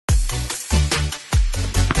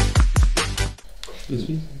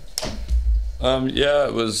Yeah,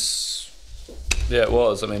 it was. Yeah, it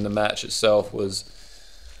was. I mean, the match itself was.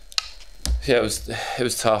 Yeah, it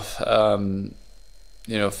was tough.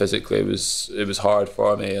 You know, physically, it was hard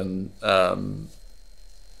for me, and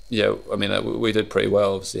yeah, I mean, we did pretty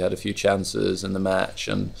well. Obviously, had a few chances in the match,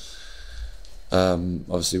 and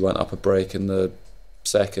obviously went up a break in the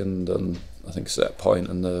second, and I think set point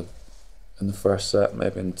in the first set,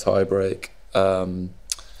 maybe in tie break.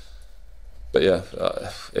 But yeah,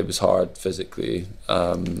 it was hard physically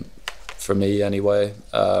for me anyway.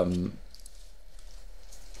 And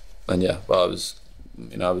yeah, well, I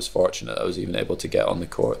was fortunate I was even able to get on the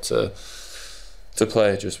court to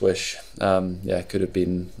play. Just wish, yeah, it could have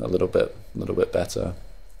been a little bit better.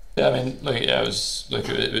 Yeah, I mean,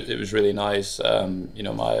 it was really nice. You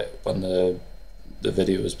know, when the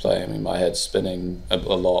video was playing, I mean, my head's spinning a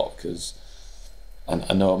lot because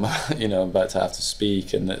I know I'm, you know, I'm about to have to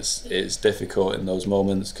speak, and it's difficult in those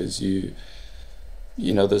moments because you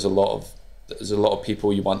know, there's a lot of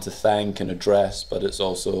people you want to thank and address, but it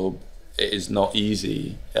is not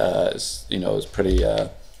easy. It's, you know, it's pretty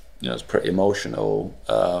emotional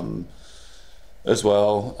as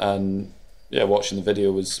well, and yeah, watching the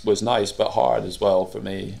video was nice but hard as well for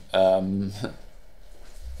me.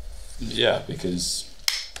 Yeah, because,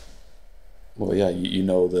 well, yeah, you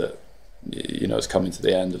know that, you know, it's coming to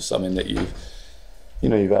the end of something that you've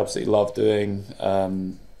absolutely loved doing,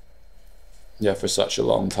 yeah, for such a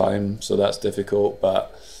long time. So that's difficult,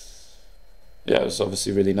 but yeah, it was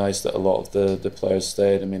obviously really nice that a lot of the players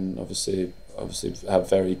stayed. I mean, obviously have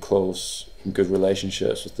very close and good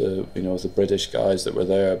relationships with the British guys that were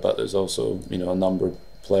there, but there's also, you know, a number of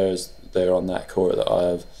players there on that court that I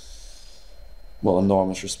have, well,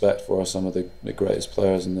 enormous respect for. Some of the greatest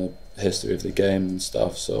players in the history of the game and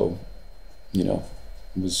stuff. So, you know,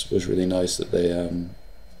 it was really nice that they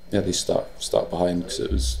stuck behind, because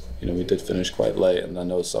it was, you know, we did finish quite late, and I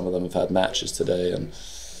know some of them have had matches today and,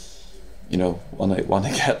 you know, want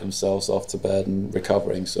to get themselves off to bed and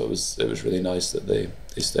recovering. So it was really nice that they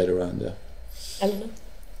stayed around. Yeah. Eleanor?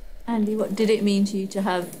 Andy, what did it mean to you to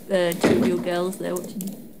have two of your girls there watching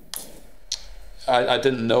you? I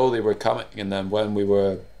didn't know they were coming, and then when we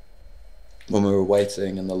were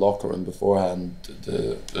waiting in the locker room beforehand,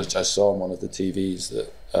 I saw on one of the TVs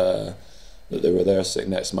that they were there sitting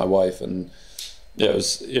next to my wife, and yeah, it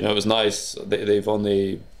was nice. They've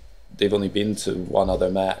only been to one other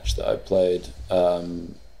match that I played,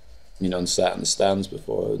 you know, and sat in the stands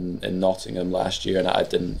before in Nottingham last year, and I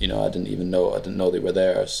didn't know they were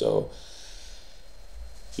there. So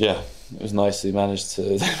yeah, it was nice they managed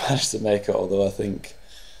to make it. Although I think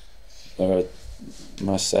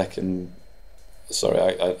my second,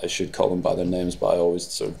 sorry, I should call them by their names, but I always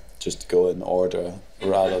sort of just go in order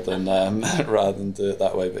rather than do it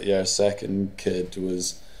that way. But yeah, our second kid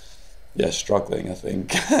was, yeah, struggling, I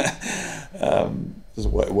think. It was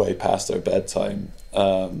way past their bedtime.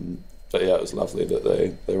 But yeah, it was lovely that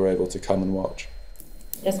they were able to come and watch.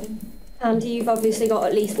 Jasmine? And you've obviously got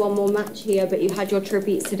at least one more match here, but you had your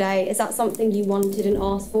tributes today. Is that something you wanted and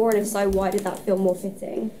asked for? And if so, why did that feel more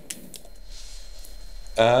fitting?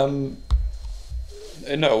 No,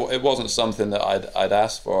 it wasn't something that I'd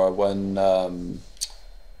asked for. When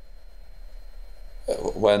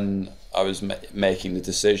I was making the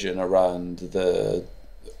decision around the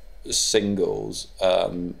singles,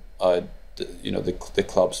 the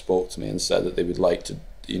club spoke to me and said that they would like to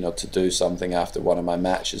do something after one of my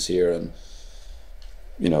matches here, and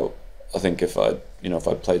you know, I think if I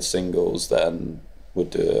played singles, then would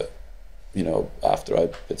do it, you know, after I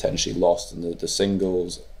potentially lost in the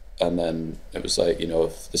singles. And then it was like, you know,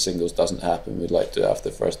 if the singles doesn't happen, we'd like to have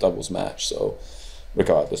the first doubles match. So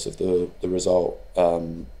regardless of the result,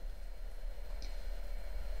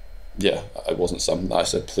 yeah, it wasn't something that I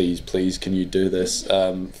said, please, can you do this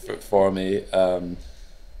for me?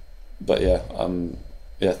 But yeah, I'm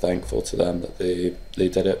thankful to them that they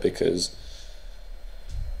did it, because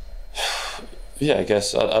yeah, I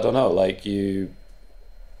guess I don't know, like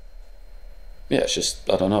yeah, it's just,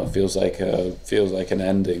 I don't know, it feels like an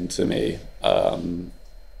ending to me.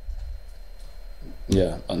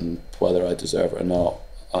 Yeah, and whether I deserve it or not,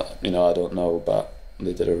 you know, I don't know, but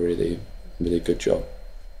they did a really, really good job.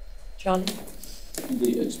 John? I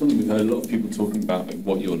just wondered, we've heard a lot of people talking about like,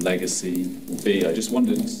 what your legacy will be. I just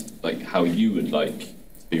wondered like how you would like to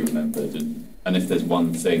be remembered, and if there's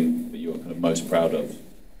one thing that you're kind of most proud of.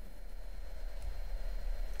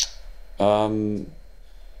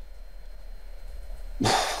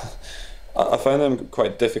 I find them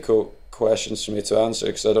quite difficult questions for me to answer,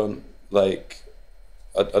 because I don't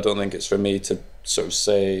think it's for me to sort of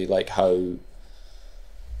say like how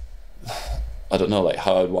I don't know, like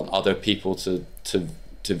how I'd want other people to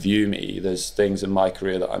view me. There's things in my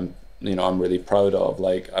career that I'm really proud of.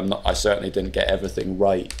 Like I certainly didn't get everything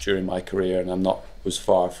right during my career, and was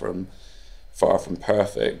far from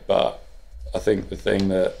perfect. But I think the thing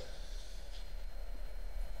that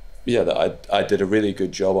I did a really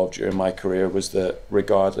good job of during my career was that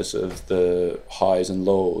regardless of the highs and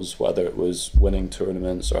lows, whether it was winning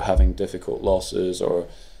tournaments or having difficult losses or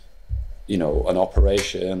an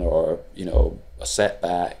operation or a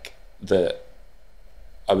setback, that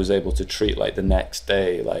I was able to treat like the next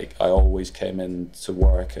day like I always came in to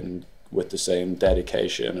work and with the same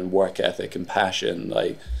dedication and work ethic and passion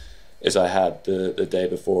like as I had the day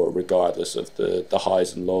before, regardless of the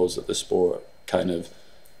highs and lows that the sport kind of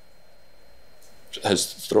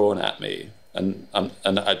has thrown at me. And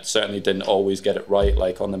I certainly didn't always get it right.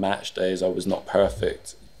 Like on the match days, I was not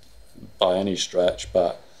perfect by any stretch,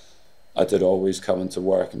 but I did always come into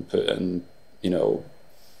work and put in, a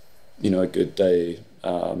good day.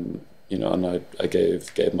 And I gave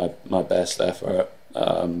my best effort.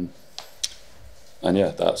 And yeah,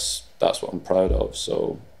 that's what I'm proud of.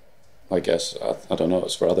 So I guess I don't know.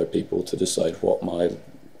 It's for other people to decide what my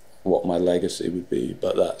legacy would be,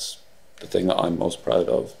 but that's the thing that I'm most proud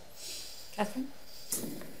of. Catherine?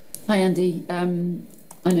 Hi Andy. I know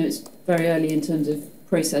it's very early in terms of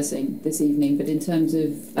processing this evening, but in terms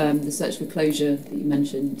of the search for closure that you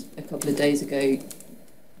mentioned a couple of days ago,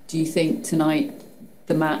 do you think tonight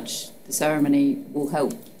the match, the ceremony, will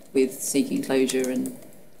help with seeking closure and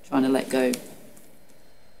trying to let go?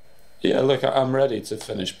 Yeah, look, I'm ready to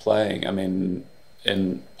finish playing. I mean,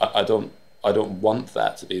 I don't want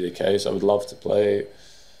that to be the case. I would love to play,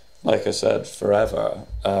 like I said, forever.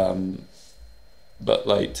 But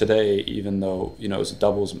like today, even though it's a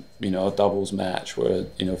doubles match where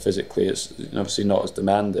physically it's obviously not as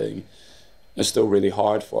demanding, it's still really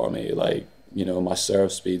hard for me. Like my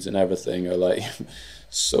serve speeds and everything are like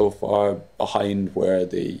so far behind where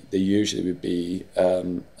they usually would be,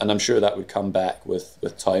 and I'm sure that would come back with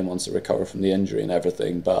time once I recover from the injury and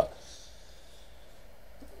everything. But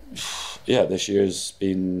yeah, this year's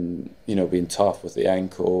been tough with the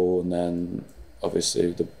ankle, and then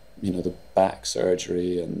obviously the back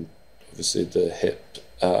surgery, and obviously the hip.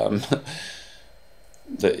 I'm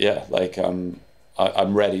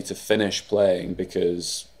ready to finish playing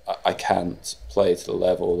because I can't play to the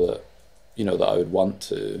level that that I would want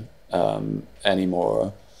to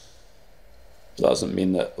anymore. Doesn't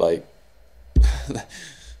mean that like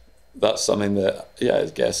that's something that I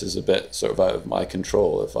guess is a bit sort of out of my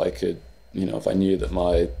control. If I could, if I knew that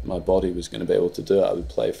my body was going to be able to do it, I would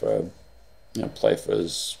play for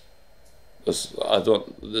as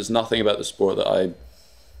there's nothing about the sport that I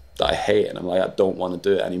hate, and I'm like, I don't want to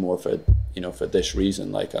do it anymore for this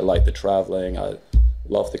reason. Like I like the traveling, I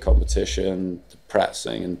love the competition, the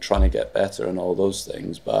practicing and trying to get better and all those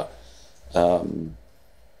things, but I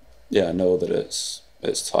know that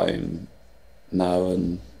it's time now,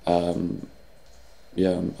 and I'm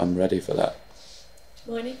ready for that.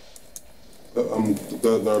 Morning. There are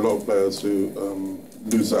a lot of players who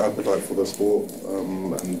lose their appetite for the sport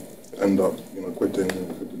and end up, quitting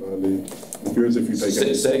early. I'm curious if you take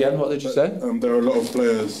Say again, what did you say? There are a lot of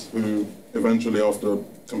players who eventually, after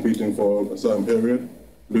competing for a certain period,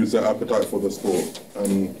 lose their appetite for the sport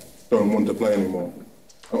and don't want to play anymore.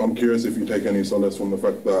 I'm curious if you take any solace from the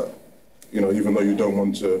fact that, even though you don't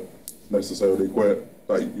want to necessarily quit,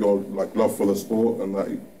 that your love for the sport and that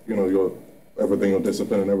your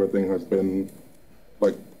discipline and everything has been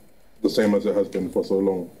like the same as it has been for so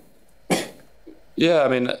long. Yeah, I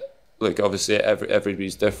mean, look, obviously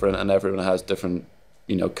everybody's different and everyone has different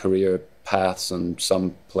career paths, and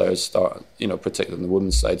some players start, particularly on the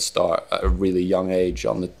women's side, start at a really young age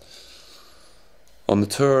on the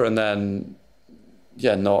tour, and then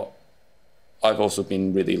I've also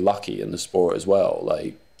been really lucky in the sport as well,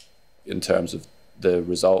 like in terms of the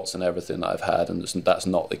results and everything that I've had, and that's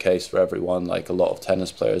not the case for everyone. Like a lot of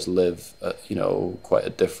tennis players live quite a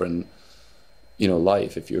different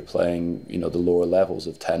life. If you're playing the lower levels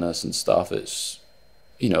of tennis and stuff, it's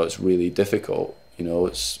it's really difficult.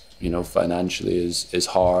 It's financially is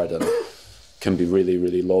hard and can be really,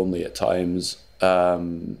 really lonely at times.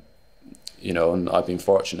 And I've been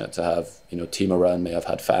fortunate to have team around me. I've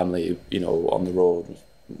had family on the road.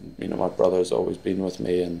 My brother's always been with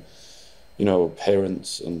me, and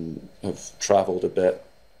parents, and have travelled a bit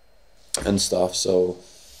and stuff. So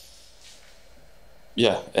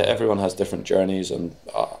yeah, everyone has different journeys, and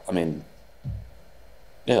I've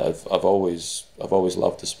always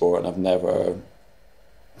loved the sport, and I've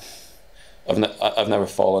never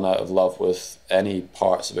fallen out of love with any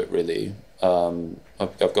parts of it really.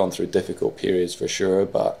 I've gone through difficult periods for sure,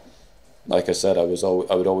 but like I said, I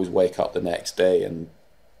would always wake up the next day and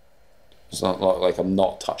it's not like I'm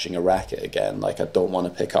not touching a racket again. Like I don't want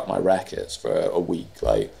to pick up my rackets for a week.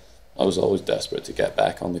 Like I was always desperate to get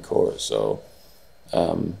back on the court. So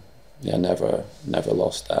yeah, never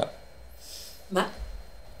lost that. Matt?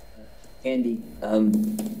 Andy,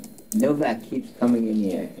 Novak keeps coming in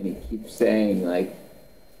here and he keeps saying, like,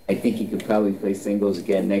 I think he could probably play singles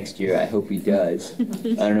again next year. I hope he does. I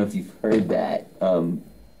don't know if you've heard that.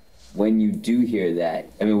 When you do hear that,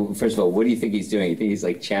 I mean, first of all, what do you think he's doing? You think he's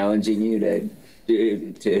like challenging you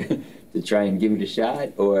to try and give it a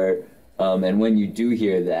shot, or and when you do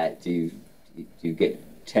hear that, do you get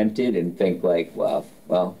tempted and think like, well,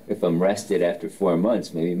 if I'm rested after 4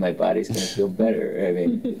 months, maybe my body's going to feel better? I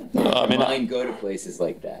mean, mind go to places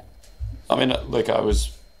like that. I mean, like I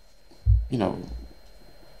was, you know,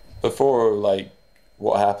 before like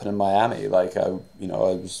what happened in Miami, like I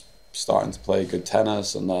was starting to play good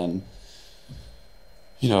tennis, and then,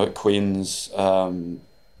 you know, at Queen's, you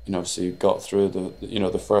know, so you got through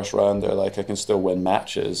the first round there. Like I can still win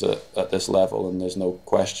matches at this level, and there's no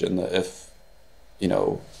question that if, you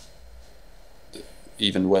know,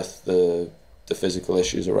 even with the physical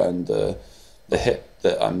issues around the hip,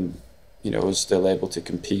 that I'm, you know, was still able to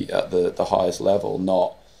compete at the highest level,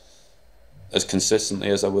 not as consistently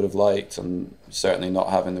as I would have liked, and certainly not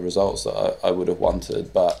having the results that I would have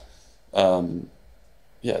wanted. But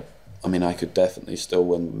yeah, I mean, I could definitely still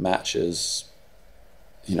win matches,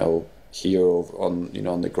 you know, here on, you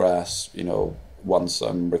know, on the grass, you know, once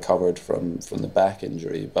I'm recovered from the back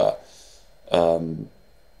injury. But I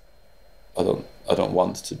don't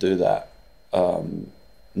want to do that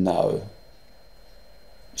now.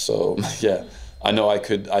 So yeah, I know I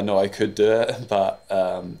could do it, but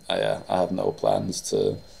I have no plans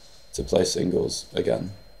to play singles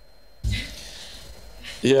again.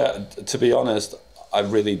 Yeah, to be honest, I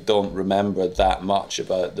really don't remember that much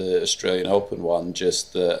about the Australian Open one.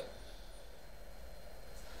 Just that,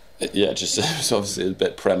 yeah, just it was obviously a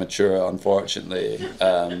bit premature, unfortunately.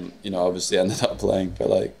 You know, obviously ended up playing for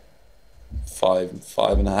like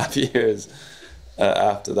five and a half years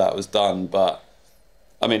after that was done. But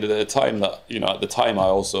I mean, at the time I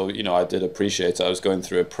also, you know, I did appreciate it. I was going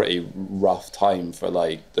through a pretty rough time for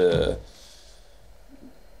like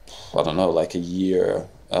I don't know, like a year,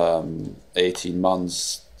 18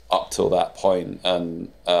 months up till that point. And,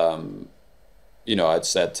 you know, I'd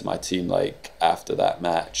said to my team, like, after that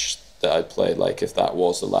match that I played, like, if that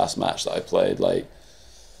was the last match that I played, like,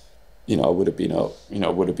 you know, I would have been, you know,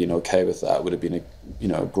 would have been okay with that. Would have been a, you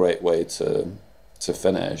know, a great way to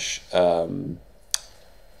finish. But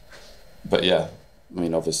yeah, I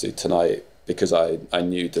mean, obviously tonight, because I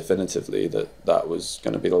knew definitively that was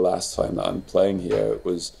going to be the last time that I'm playing here, it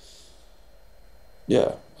was,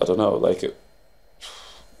 yeah, I don't know, like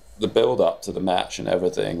the build up to the match and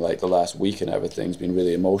everything, like the last week and everything's been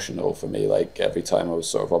really emotional for me. Like every time I was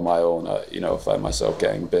sort of on my own, you know, I found myself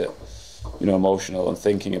getting a bit, you know, emotional and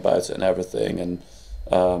thinking about it and everything. And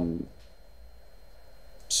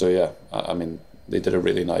so yeah, I mean, they did a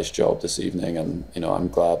really nice job this evening, and you know, I'm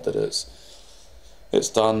glad that it's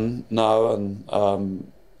done now.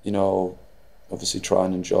 And you know, obviously try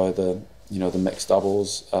and enjoy the, you know, the mixed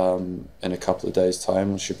doubles in a couple of days'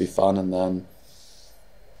 time, which should be fun. And then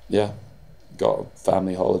yeah, got a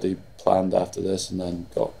family holiday planned after this, and then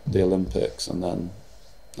got the Olympics, and then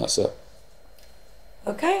that's it.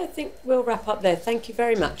 Okay, I think we'll wrap up there. Thank you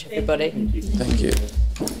very much, everybody. Thank you.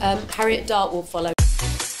 Harriet Dart will follow.